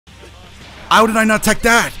How did I not tech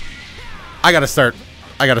that? I gotta start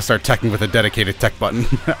teching with a dedicated tech button.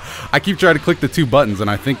 I keep trying to click the 2 buttons, and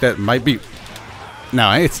I think that might be...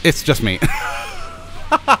 No, it's just me.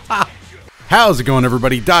 How's it going,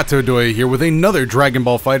 everybody? Dotodoya here with another Dragon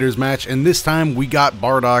Ball FighterZ match, and this time we got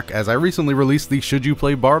Bardock, as I recently released the Should You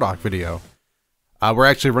Play Bardock video. We're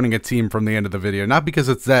actually running a team from the end of the video, not because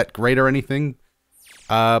it's that great or anything,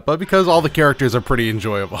 but because all the characters are pretty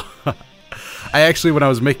enjoyable. I actually, when I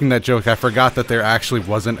was making that joke, I forgot that there actually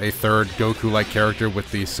wasn't a third Goku-like character with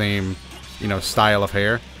the same, you know, style of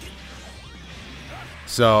hair.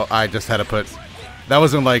 So I just had to put... That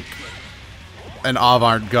wasn't like an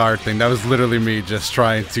avant-garde thing. That was literally me just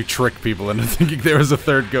trying to trick people into thinking there was a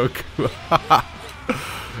third Goku.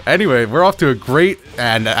 Anyway, we're off to a great...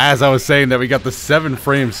 And as I was saying that, we got the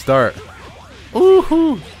 7-frame start.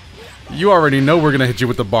 Woohoo! You already know we're gonna hit you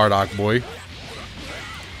with the Bardock, boy.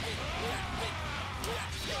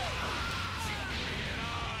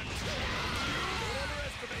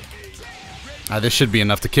 This should be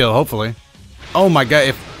enough to kill, hopefully. Oh my god,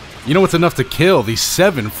 if you know what's enough to kill? These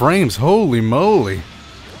 7 frames, holy moly.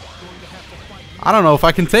 I don't know if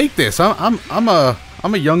I can take this. I'm a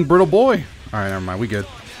young brittle boy. Alright, never mind, we good.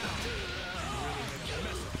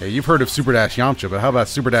 Yeah, you've heard of Super Dash Yamcha, but how about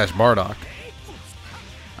Super Dash Bardock?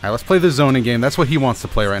 Alright, let's play the zoning game. That's what he wants to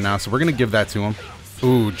play right now, so we're gonna give that to him.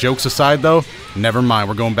 Ooh, jokes aside though, never mind,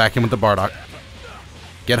 we're going back in with the Bardock.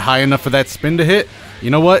 Get high enough for that spin to hit. You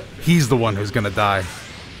know what? He's the one who's gonna die.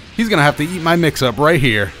 He's gonna have to eat my mix-up right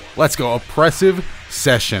here. Let's go. Oppressive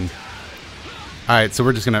session. Alright, so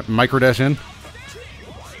we're just gonna micro-dash in.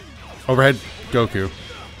 Overhead Goku.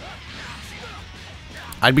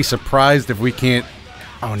 I'd be surprised if we can't...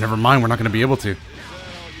 Oh, never mind. We're not gonna be able to.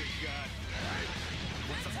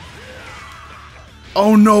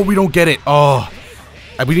 Oh, no. We don't get it. Oh.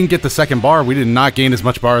 We didn't get the second bar. We did not gain as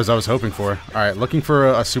much bar as I was hoping for. Alright, looking for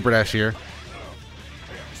a super dash here.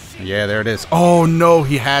 Yeah, there it is. Oh no,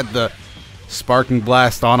 he had the sparking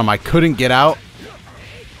blast on him. I couldn't get out.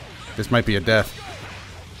 This might be a death.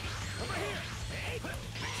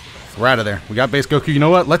 We're out of there. We got base Goku. You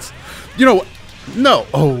know what? Let's... You know what? No.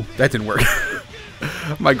 Oh, that didn't work.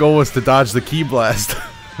 My goal was to dodge the ki blast.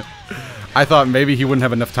 I thought maybe he wouldn't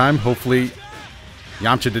have enough time. Hopefully,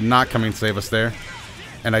 Yamcha did not come and save us there.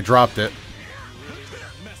 And I dropped it.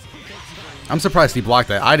 I'm surprised he blocked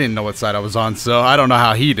that. I didn't know what side I was on, so I don't know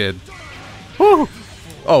how he did. Woo!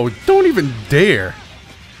 Oh, don't even dare.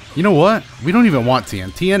 You know what? We don't even want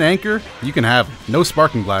Tien. Tien anchor, you can have no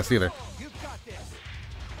sparking blast either.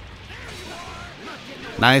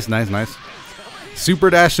 Nice, nice, nice. Super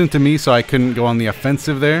dashed into me, so I couldn't go on the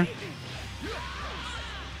offensive there.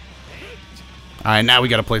 Alright, now we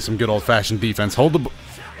gotta play some good old-fashioned defense. Hold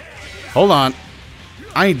on.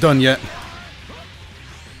 I ain't done yet.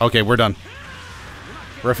 Okay, we're done.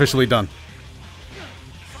 We're officially done.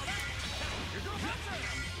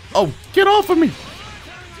 Oh, get off of me!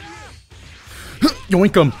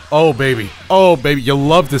 Yoink 'em. Oh, baby. Oh, baby. You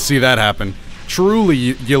love to see that happen. Truly,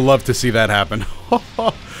 you love to see that happen.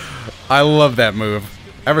 I love that move.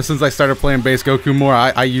 Ever since I started playing base Goku more,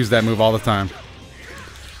 I use that move all the time.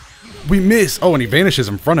 We miss. Oh, and he vanishes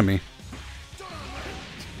in front of me.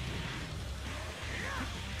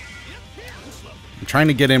 I'm trying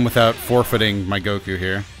to get in without forfeiting my Goku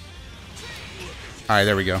here. Alright,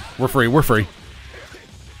 there we go. We're free, we're free.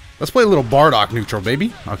 Let's play a little Bardock neutral,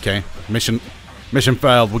 baby. Okay, mission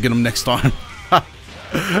failed. We'll get him next time.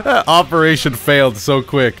 Operation failed so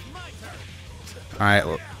quick. Alright,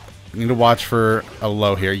 need to watch for a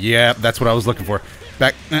low here. Yeah, that's what I was looking for.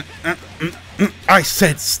 Back. I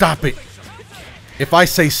said stop it. If I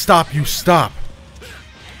say stop, you stop.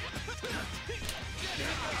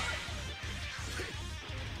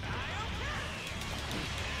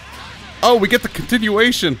 Oh, we get the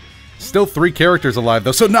continuation. Still 3 characters alive,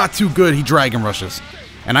 though, so not too good. He Dragon Rushes.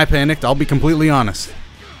 And I panicked, I'll be completely honest.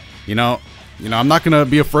 You know, I'm not going to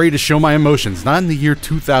be afraid to show my emotions. Not in the year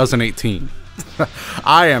 2018.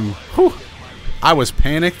 I was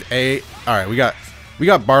panicked. Alright, we got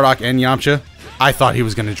Bardock and Yamcha. I thought he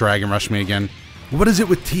was going to Dragon Rush me again. What is it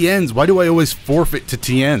with Tiens? Why do I always forfeit to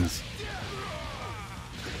Tiens?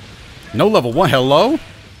 No level 1. Hello?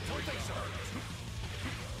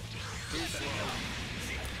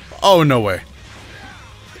 Oh, no way.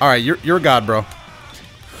 Alright, you're a god, bro.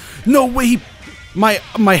 No way!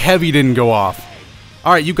 My heavy didn't go off.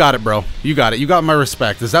 Alright, you got it, bro. You got it. You got my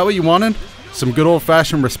respect. Is that what you wanted? Some good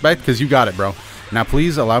old-fashioned respect? Because you got it, bro. Now,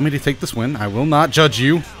 please allow me to take this win. I will not judge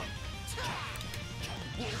you.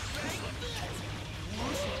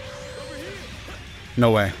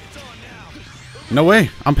 No way. No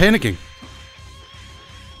way. I'm panicking.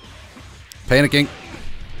 Panicking.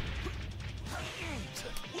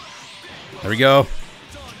 There we go.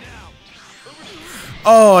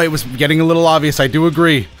 Oh, it was getting a little obvious. I do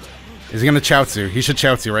agree. Is he gonna Chaozu? He should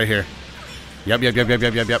Chaozu right here.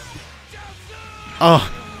 Yep.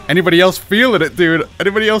 Oh, anybody else feeling it, dude?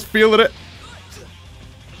 Anybody else feeling it?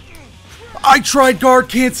 I tried guard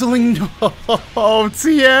canceling. Oh,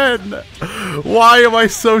 Tien. Why am I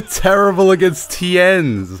so terrible against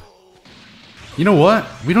Tiens? You know what?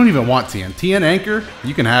 We don't even want Tien. Tien anchor,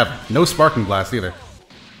 you can have it. No sparking blast either.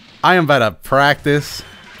 I am about to practice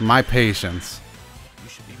my patience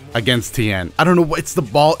against Tien. I don't know what, it's the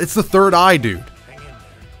ball, it's the third eye, dude.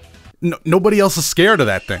 No, nobody else is scared of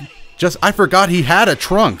that thing. Just, I forgot he had a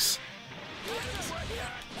Trunks.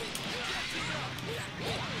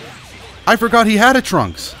 I forgot he had a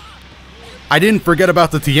Trunks. I didn't forget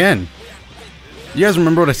about the Tien. You guys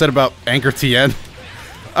remember what I said about Anchor Tien?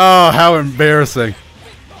 Oh, how embarrassing.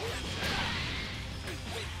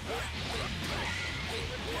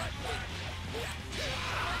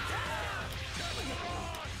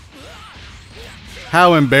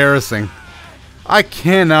 How embarrassing. I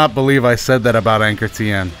cannot believe I said that about Anchor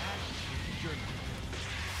Tien.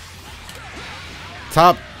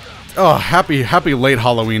 Top... Oh, happy late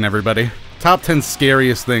Halloween, everybody. Top 10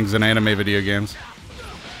 scariest things in anime video games.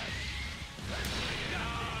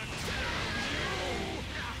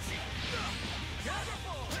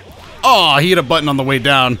 Oh, he hit a button on the way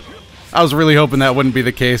down. I was really hoping that wouldn't be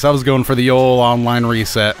the case. I was going for the old online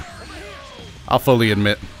reset. I'll fully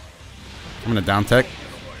admit. I'm gonna down tech.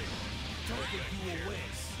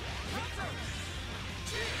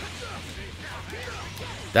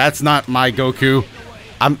 That's not my Goku.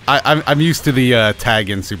 I'm used to the tag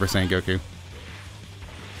in Super Saiyan Goku.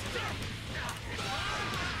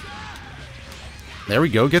 There we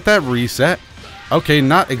go. Get that reset. Okay,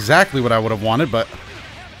 not exactly what I would have wanted, but...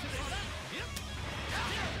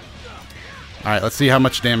 Alright, let's see how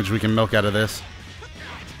much damage we can milk out of this.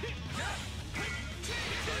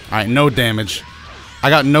 Alright, no damage.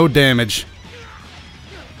 I got no damage.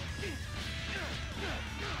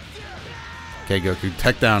 Okay, Goku,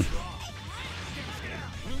 tech down.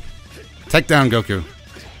 Tech down, Goku.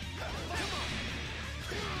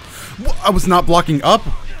 What? I was not blocking up?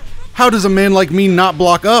 How does a man like me not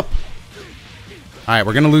block up? Alright,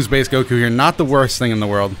 we're gonna lose base Goku here. Not the worst thing in the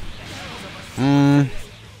world.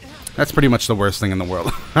 That's pretty much the worst thing in the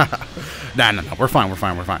world. No. We're fine.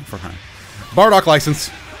 Bardock license.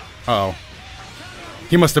 Uh-oh.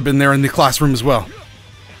 He must have been there in the classroom as well.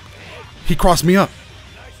 He crossed me up.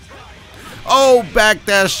 Oh,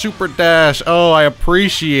 backdash, super dash. Oh, I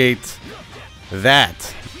appreciate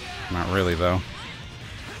that. Not really, though.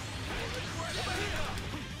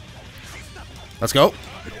 Let's go.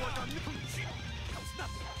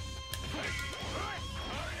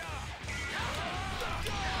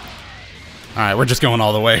 Alright, we're just going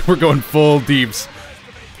all the way. We're going full deeps.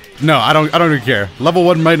 No, I don't even care. Level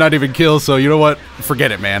 1 might not even kill, so you know what?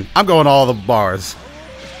 Forget it, man. I'm going all the bars.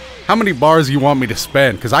 How many bars do you want me to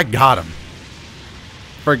spend? Because I got them.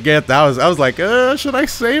 Forget that. I was like, should I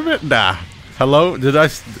save it? Nah. Hello? Did I...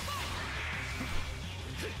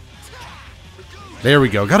 There we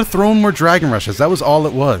go. Gotta throw in more Dragon Rushes. That was all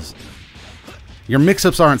it was. Your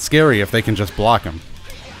mix-ups aren't scary if they can just block them.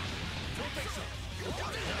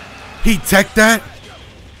 He teched that?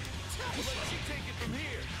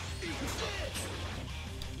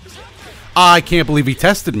 I can't believe he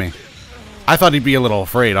tested me. I thought he'd be a little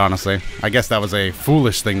afraid, honestly. I guess that was a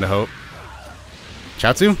foolish thing to hope.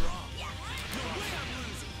 Chaozu?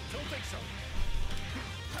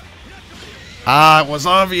 Ah, it was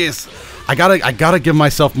obvious. I gotta give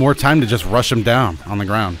myself more time to just rush him down on the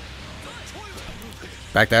ground.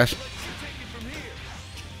 Backdash.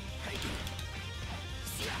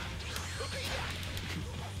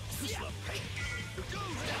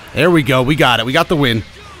 There we go. We got it. We got the win.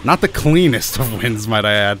 Not the cleanest of wins, might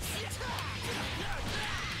I add.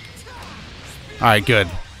 Alright, good.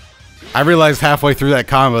 I realized halfway through that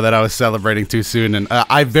combo that I was celebrating too soon, and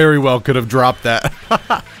I very well could have dropped that.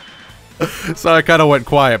 So I kind of went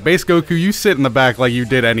quiet. Base Goku, you sit in the back like you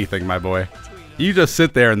did anything, my boy. You just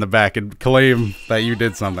sit there in the back and claim that you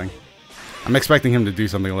did something. I'm expecting him to do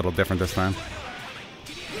something a little different this time.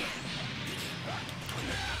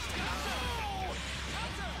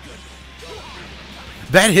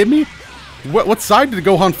 That hit me? What side did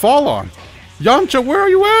Gohan fall on? Yamcha, where are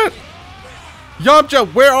you at?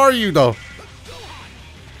 Yamcha, where are you, though?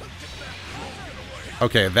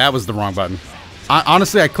 Okay, that was the wrong button.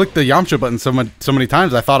 Honestly, I clicked the Yamcha button so many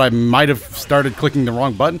times, I thought I might have started clicking the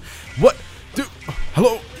wrong button. What? Dude,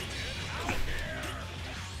 hello?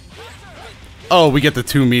 Oh, we get the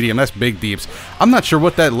 2 medium. That's big deeps. I'm not sure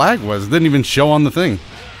what that lag was. It didn't even show on the thing.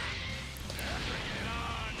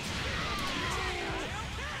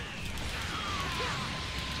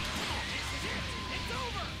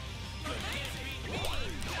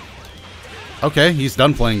 Okay, he's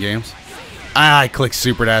done playing games. I clicked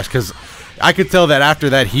super dash because I could tell that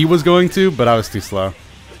after that he was going to, but I was too slow.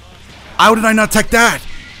 How did I not tech that?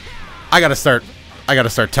 I gotta start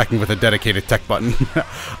teching with a dedicated tech button.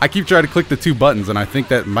 I keep trying to click the 2 buttons, and I think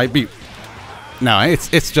that might be. No,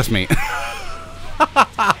 it's just me.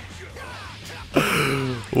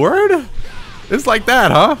 Word? It's like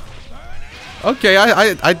that, huh? Okay,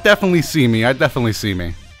 I definitely see me. I definitely see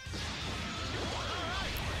me.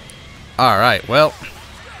 All right, well.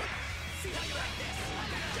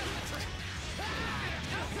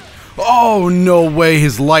 Oh, no way.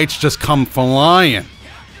 His lights just come flying.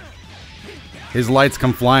 His lights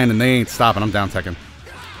come flying and they ain't stopping. I'm down teching.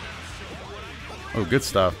 Oh, good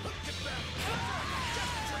stuff.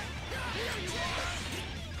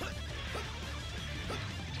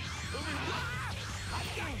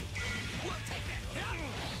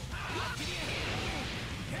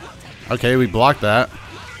 Okay, we blocked that.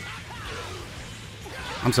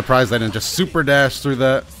 I'm surprised I didn't just super dash through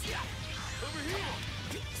that.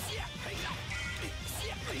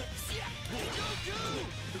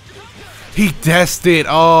 He dashed it.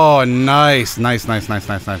 Oh, nice. Nice.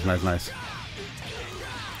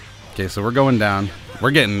 Okay, so we're going down.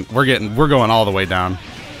 We're going all the way down.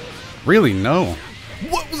 Really? No.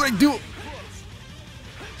 What was I doing?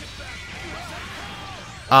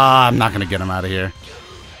 I'm not going to get him out of here.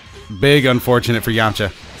 Big unfortunate for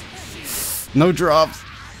Yamcha. No drops.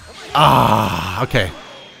 Okay.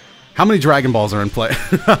 How many Dragon Balls are in play?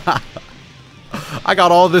 I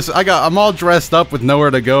got all this. I'm all dressed up with nowhere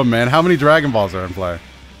to go, man. How many Dragon Balls are in play?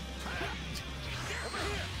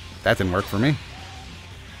 That didn't work for me.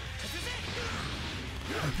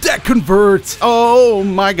 That converts. Oh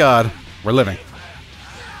my God. We're living.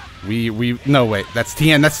 No, wait. That's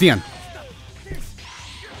Tien. That's Tien.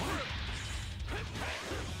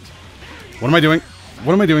 What am I doing?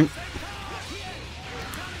 What am I doing?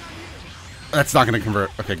 That's not going to convert.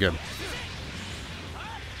 Okay, good.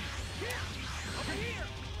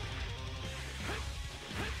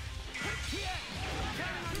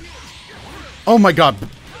 Oh my God.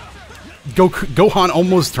 Gohan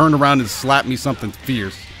almost turned around and slapped me something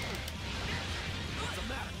fierce.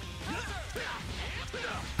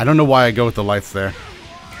 I don't know why I go with the lights there.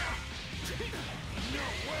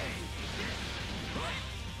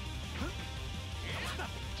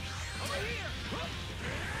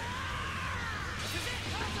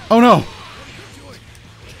 Oh no!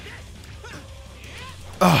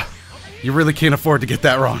 Ugh, you really can't afford to get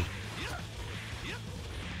that wrong.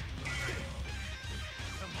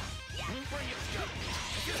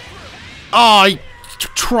 Oh,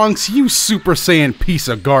 Trunks, you Super Saiyan piece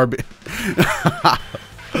of garbage.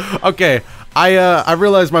 Okay, I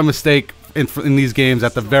realized my mistake in these games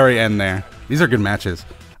at the very end there. These are good matches.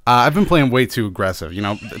 I've been playing way too aggressive. You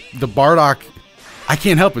know, the Bardock, I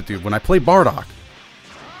can't help it, dude. When I play Bardock,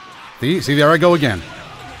 see, there I go again.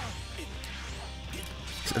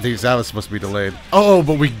 I think that was supposed to be delayed. Oh,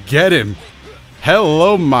 but we get him.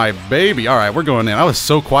 Hello, my baby. All right, we're going in. I was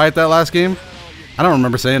so quiet that last game. I don't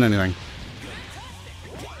remember saying anything.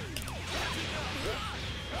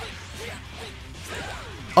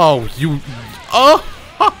 Oh, you... Oh!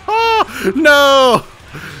 No!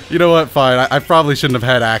 You know what? Fine. I probably shouldn't have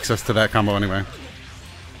had access to that combo anyway.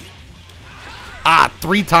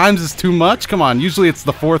 3 times is too much? Come on. Usually it's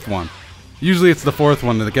the 4th one. Usually it's the 4th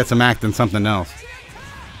one that gets him acting something else.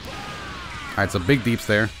 Alright, so big deeps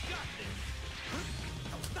there.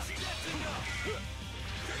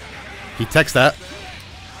 He techs that.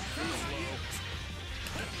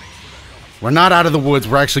 We're not out of the woods.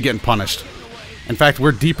 We're actually getting punished. In fact,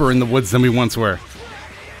 we're deeper in the woods than we once were.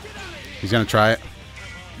 He's gonna try it.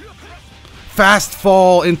 Fast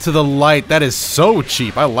fall into the light. That is so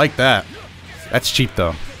cheap. I like that. That's cheap,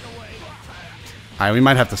 though. Alright, we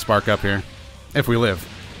might have to spark up here. If we live.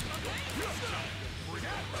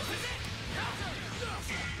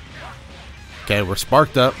 Okay, we're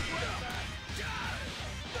sparked up.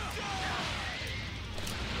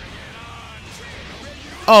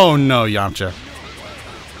 Oh no, Yamcha.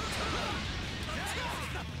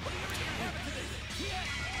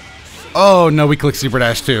 Oh no, we clicked Super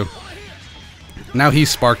Dash too. Now he's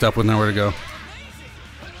sparked up with nowhere to go.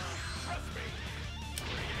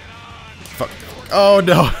 Fuck. Oh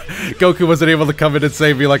no, Goku wasn't able to come in and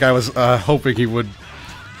save me like I was hoping he would.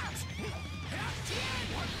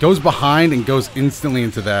 Goes behind and goes instantly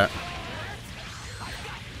into that.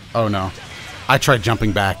 Oh no. I tried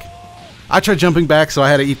jumping back. So I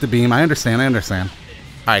had to eat the beam. I understand.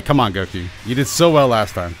 Alright, come on, Goku. You did so well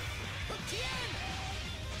last time.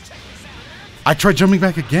 I tried jumping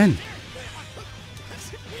back again.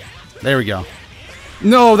 There we go.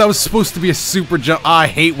 No, that was supposed to be a super jump. I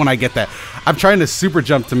hate when I get that. I'm trying to super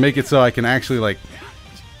jump to make it so I can actually, like...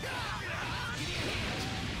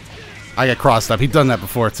 I got crossed up. He'd done that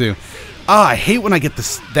before, too. I hate when I get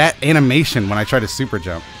that animation when I try to super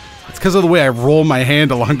jump. It's because of the way I roll my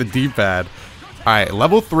hand along the D-pad. Alright,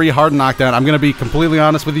 level 3 hard knockdown. I'm going to be completely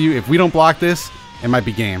honest with you. If we don't block this, it might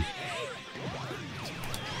be game.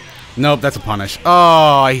 Nope, that's a punish.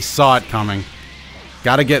 Oh, he saw it coming.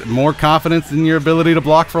 Gotta get more confidence in your ability to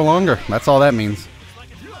block for longer. That's all that means.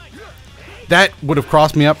 That would have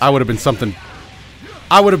crossed me up. I would have been something...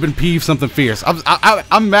 I would have been peeved something fierce.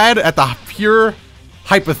 I'm mad at the pure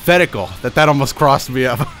hypothetical that almost crossed me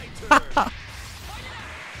up.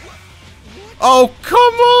 Oh, come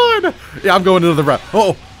on! Yeah, I'm going into the route.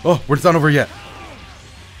 Oh, we're not over yet.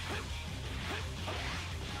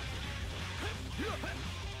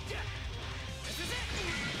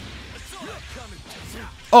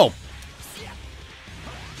 Oh!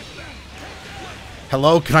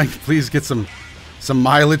 Hello, can I please get some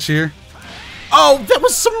mileage here? Oh, that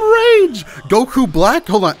was some rage! Goku Black?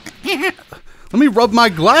 Hold on. Let me rub my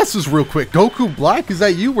glasses real quick. Goku Black, is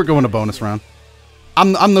that you? We're going to bonus round.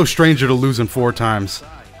 I'm no stranger to losing 4 times.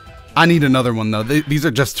 I need another one, though. These are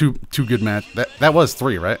just two good match. That was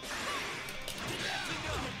 3, right?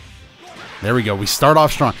 There we go. We start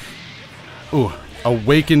off strong. Ooh,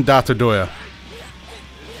 awakened Dotodoya.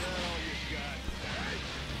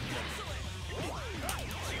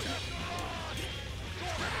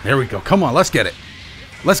 There we go. Come on, let's get it.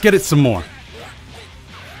 Let's get it some more.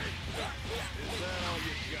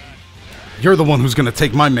 You're the one who's going to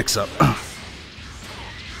take my mix-up.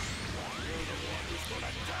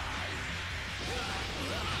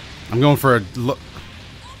 I'm going for a look.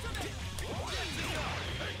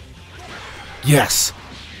 Yes.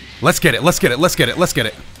 Let's get it. Let's get it. Let's get it. Let's get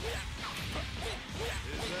it.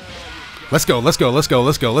 Let's go. Let's go. Let's go.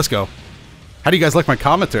 Let's go. Let's go. How do you guys like my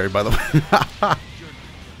commentary, by the way?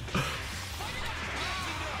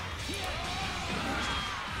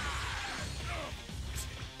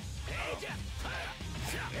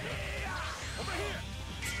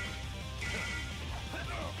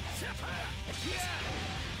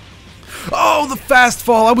 Oh, the fast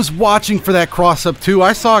fall. I was watching for that cross up too.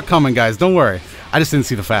 I saw it coming, guys. Don't worry. I just didn't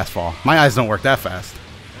see the fast fall. My eyes don't work that fast.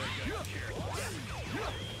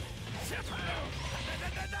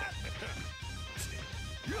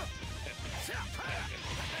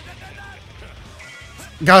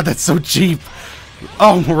 God, that's so cheap.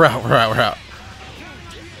 Oh, we're out.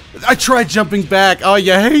 I tried jumping back. Oh,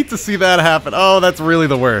 you hate to see that happen. Oh, that's really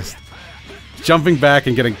the worst. Jumping back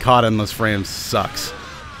and getting caught in those frames sucks.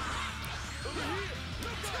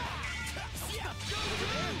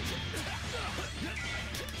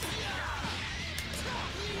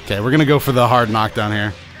 Okay, we're gonna go for the hard knockdown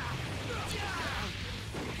here.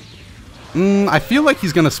 I feel like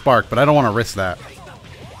he's gonna spark, but I don't want to risk that.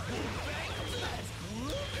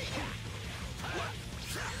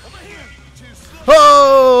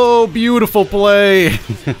 Oh, beautiful play!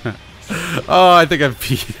 Oh, I think I've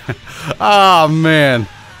peaked. Oh, man.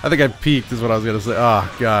 I think I peaked is what I was gonna say.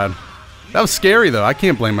 Oh, God. That was scary, though. I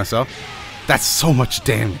can't blame myself. That's so much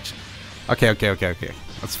damage. Okay.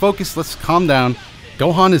 Let's focus. Let's calm down.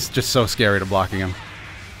 Gohan is just so scary to blocking him.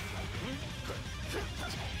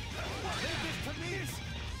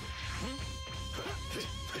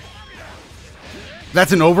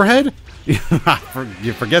 That's an overhead?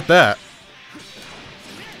 You forget that.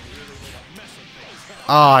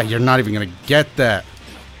 Ah, you're not even gonna get that.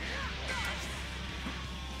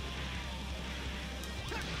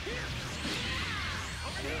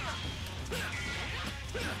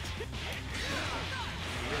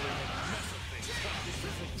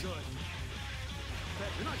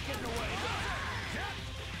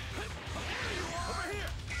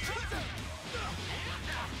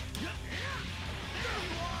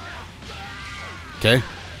 Okay.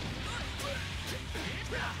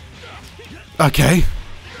 Okay.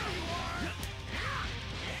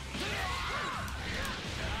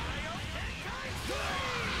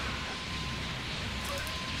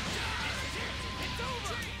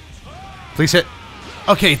 Please hit.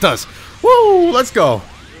 Okay, it does. Woo! Let's go.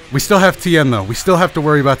 We still have Tien, though. We still have to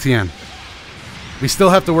worry about Tien.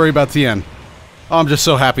 Oh, I'm just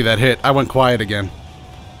so happy that hit. I went quiet again.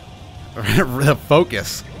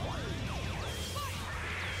 Focus.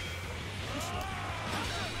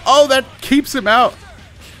 Oh, that keeps him out.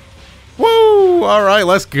 Woo! All right,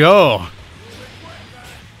 let's go.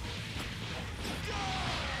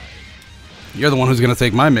 You're the one who's going to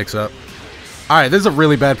take my mix-up. Alright, this is a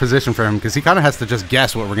really bad position for him because he kind of has to just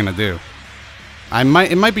guess what we're going to do.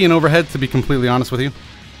 It might be an overhead, to be completely honest with you.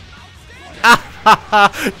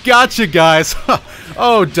 Gotcha, guys.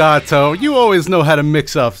 Oh, Dato, you always know how to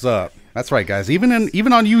mix ups up. That's right, guys. Even on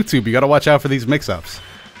YouTube, you got to watch out for these mix-ups.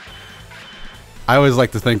 I always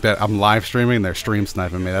like to think that I'm live streaming and they're stream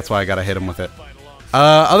sniping me. That's why I got to hit them with it.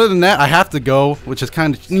 Other than that, I have to go, which is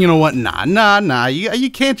kind of, you know what? Nah. You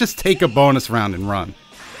can't just take a bonus round and run.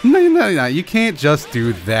 No. You can't just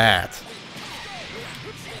do that.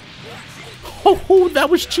 Oh, that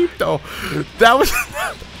was cheap, though. That was...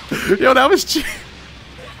 Yo, that was cheap.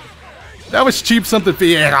 That was cheap something for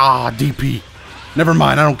you. Ah, DP. Never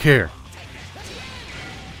mind, I don't care.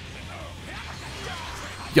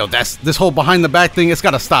 Yo, this whole behind the back thing, it's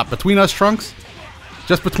got to stop. Between us, Trunks?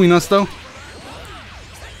 Just between us, though?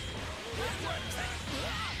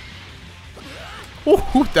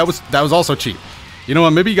 Ooh, that was also cheap. You know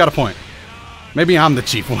what? Maybe you got a point. Maybe I'm the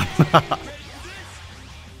cheap one.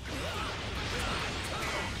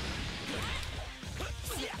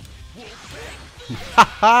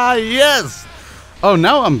 Haha, yes! Oh,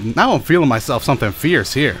 now I'm feeling myself something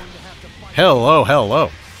fierce here. Hello.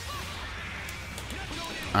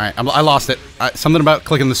 Alright, I lost it. Something about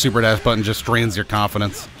clicking the super dash button just drains your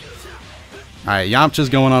confidence. Alright, Yamcha's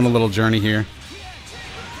going on a little journey here.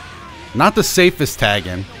 Not the safest tag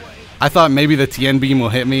in. I thought maybe the Tien beam will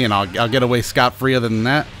hit me and I'll get away scot-free. Other than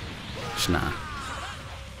that, nah.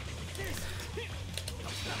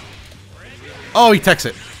 Oh, he techs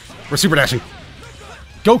it. We're super dashing.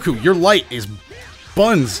 Goku, your light is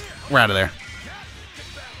buns. We're out of there.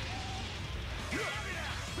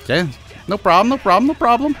 Okay, no problem.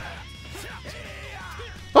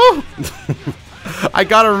 Oh! I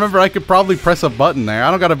gotta remember I could probably press a button there.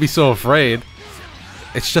 I don't gotta be so afraid.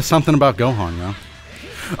 It's just something about Gohan, yo.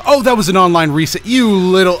 Oh, that was an online reset. You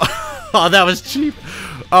little... Oh, that was cheap.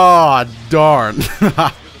 Oh, darn.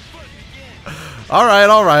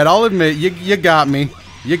 Alright. I'll admit, you got me.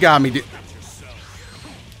 You got me.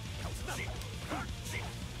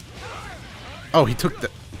 Oh, he took the...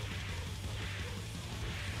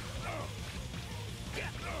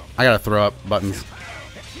 I gotta throw up buttons.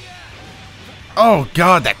 Oh,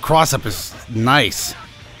 God, that cross-up is nice.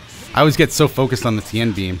 I always get so focused on the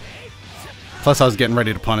Tien beam. Plus, I was getting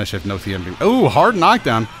ready to punish if no Tien beam. Ooh, hard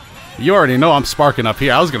knockdown. You already know I'm sparking up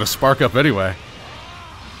here. I was gonna spark up anyway.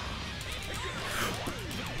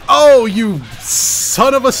 Oh, you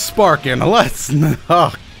son of a sparkin'. Let's...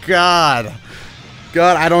 Oh, God.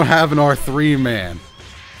 God, I don't have an R3, man.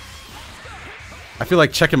 I feel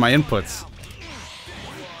like checking my inputs.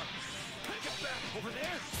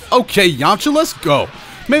 Okay, Yamcha, let's go.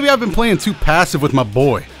 Maybe I've been playing too passive with my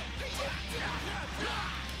boy.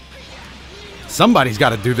 Somebody's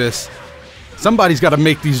got to do this. Somebody's got to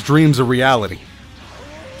make these dreams a reality.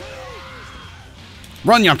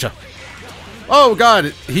 Run, Yamcha. Oh,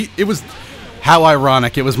 God. It was... How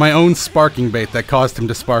ironic. It was my own sparking bait that caused him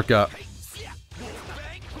to spark up.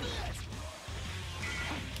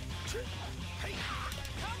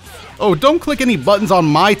 Oh, don't click any buttons on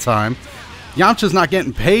my time. Yamcha's not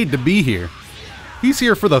getting paid to be here. He's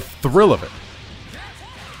here for the thrill of it.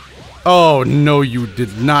 Oh, no, you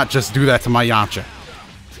did not just do that to my Yamcha.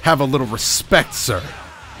 Have a little respect, sir.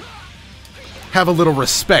 Have a little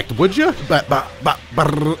respect, would you?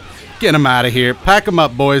 Get him out of here. Pack him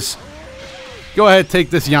up, boys. Go ahead, take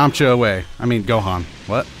this Yamcha away. I mean, Gohan.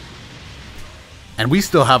 What? And we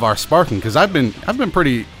still have our sparking, because I've been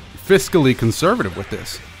pretty fiscally conservative with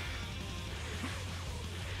this.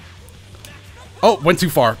 Oh, went too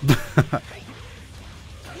far.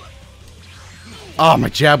 Oh, my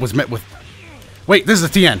jab was met with... Wait, this is a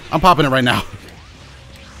Tien. I'm popping it right now.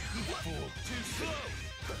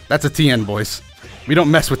 That's a Tien, boys. We don't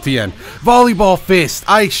mess with Tien. Volleyball fist.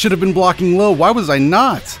 I should have been blocking low. Why was I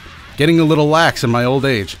not? Getting a little lax in my old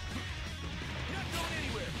age.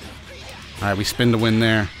 Alright, we spin to win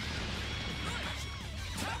there.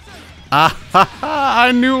 Ah, ha, ha,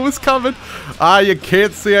 I knew it was coming. Ah, you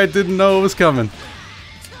can't say I didn't know it was coming.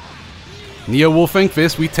 Neo Wolfang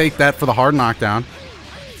Fist, we take that for the hard knockdown.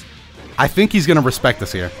 I think he's going to respect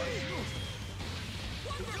us here.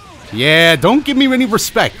 Yeah, don't give me any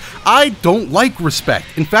respect. I don't like respect.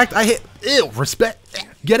 In fact, I hit... Ew, respect.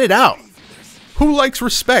 Get it out. Who likes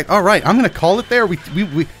respect? All right, I'm going to call it there. We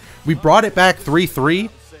brought it back 3-3.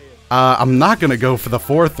 I'm not going to go for the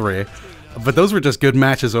 4-3. But those were just good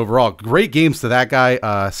matches overall. Great games to that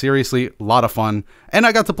guy. Seriously, a lot of fun. And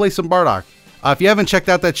I got to play some Bardock. If you haven't checked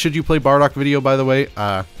out that Should You Play Bardock video, by the way,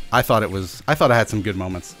 I thought it had some good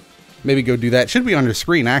moments. Maybe go do that. Should be on your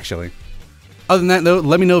screen, actually. Other than that, though,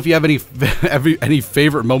 let me know if you have any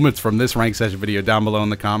favorite moments from this rank session video down below in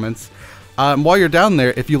the comments. While you're down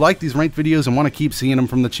there, if you like these ranked videos and want to keep seeing them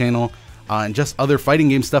from the channel, and just other fighting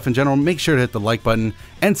game stuff in general, make sure to hit the like button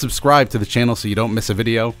and subscribe to the channel so you don't miss a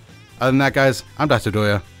video. Other than that, guys, I'm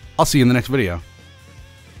Dotodoya. I'll see you in the next video.